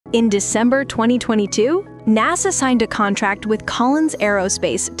In December 2022, NASA signed a contract with Collins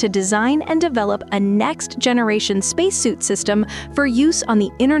Aerospace to design and develop a next-generation spacesuit system for use on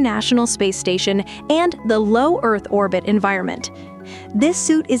the International Space Station and the low Earth orbit environment. This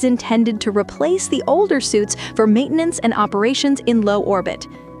suit is intended to replace the older suits for maintenance and operations in low orbit.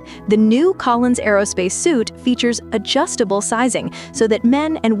 The new Collins Aerospace suit features adjustable sizing so that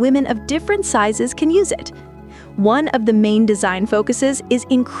men and women of different sizes can use it. One of the main design focuses is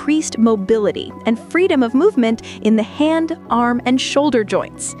increased mobility and freedom of movement in the hand, arm, and shoulder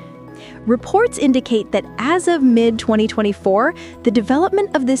joints. Reports indicate that as of mid-2024, the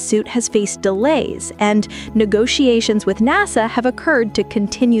development of this suit has faced delays, and negotiations with NASA have occurred to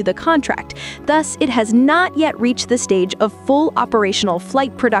continue the contract. Thus, it has not yet reached the stage of full operational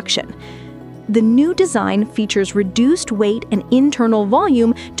flight production. The new design features reduced weight and internal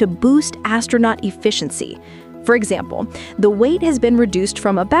volume to boost astronaut efficiency. For example, the weight has been reduced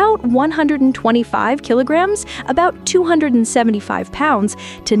from about 125 kilograms, about 275 pounds,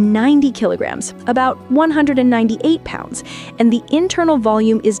 to 90 kilograms, about 198 pounds, and the internal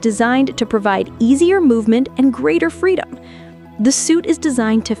volume is designed to provide easier movement and greater freedom. The suit is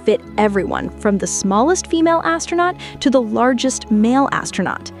designed to fit everyone, from the smallest female astronaut to the largest male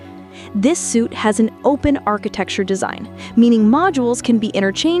astronaut. This suit has an open architecture design, meaning modules can be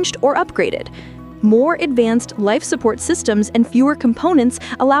interchanged or upgraded. More advanced life support systems and fewer components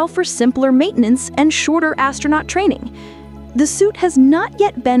allow for simpler maintenance and shorter astronaut training. The suit has not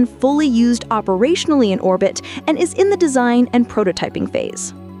yet been fully used operationally in orbit and is in the design and prototyping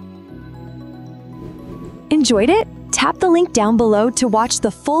phase. Enjoyed it? Tap the link down below to watch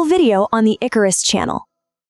the full video on the Icarus channel.